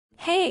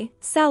Hey,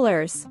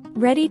 sellers!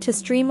 Ready to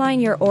streamline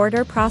your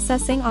order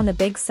processing on the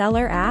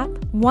BigSeller app?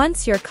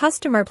 Once your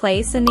customer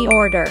place in the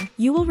order,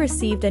 you will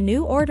receive a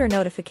new order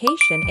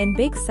notification in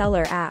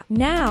BigSeller app.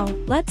 Now,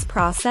 let's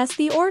process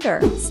the order.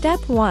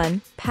 Step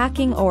 1.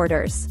 Packing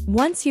orders.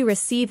 Once you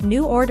receive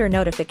new order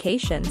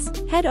notifications,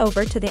 head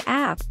over to the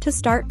app to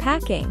start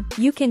packing.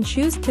 You can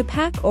choose to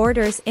pack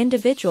orders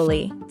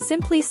individually.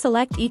 Simply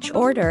select each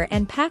order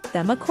and pack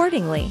them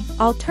accordingly.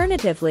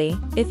 Alternatively,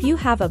 if you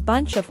have a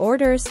bunch of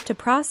orders to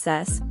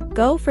process,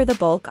 go for the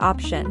bulk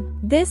option.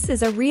 This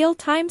is a real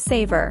time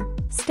saver.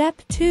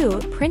 Step 2.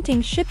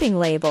 Printing shipping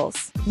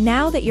labels.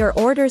 Now that your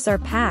orders are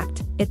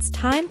packed, it's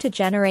time to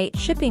generate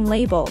shipping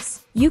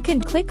labels. You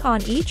can click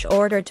on each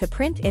order to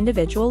print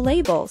individual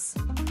labels.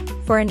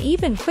 For an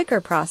even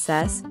quicker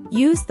process,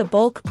 use the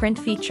bulk print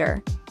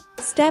feature.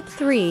 Step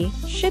 3.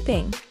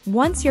 Shipping.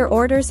 Once your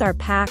orders are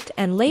packed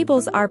and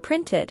labels are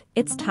printed,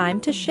 it's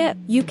time to ship.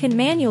 You can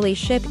manually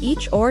ship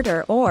each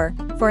order or,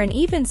 for an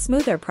even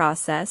smoother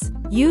process,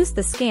 use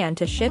the Scan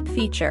to Ship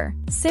feature.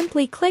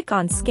 Simply click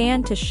on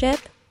Scan to Ship,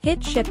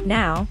 hit Ship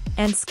Now,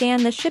 and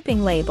scan the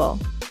shipping label.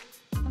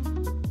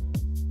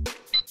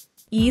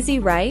 Easy,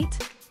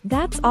 right?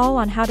 That's all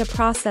on how to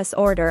process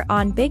order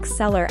on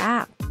BigSeller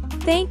app.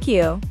 Thank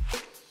you.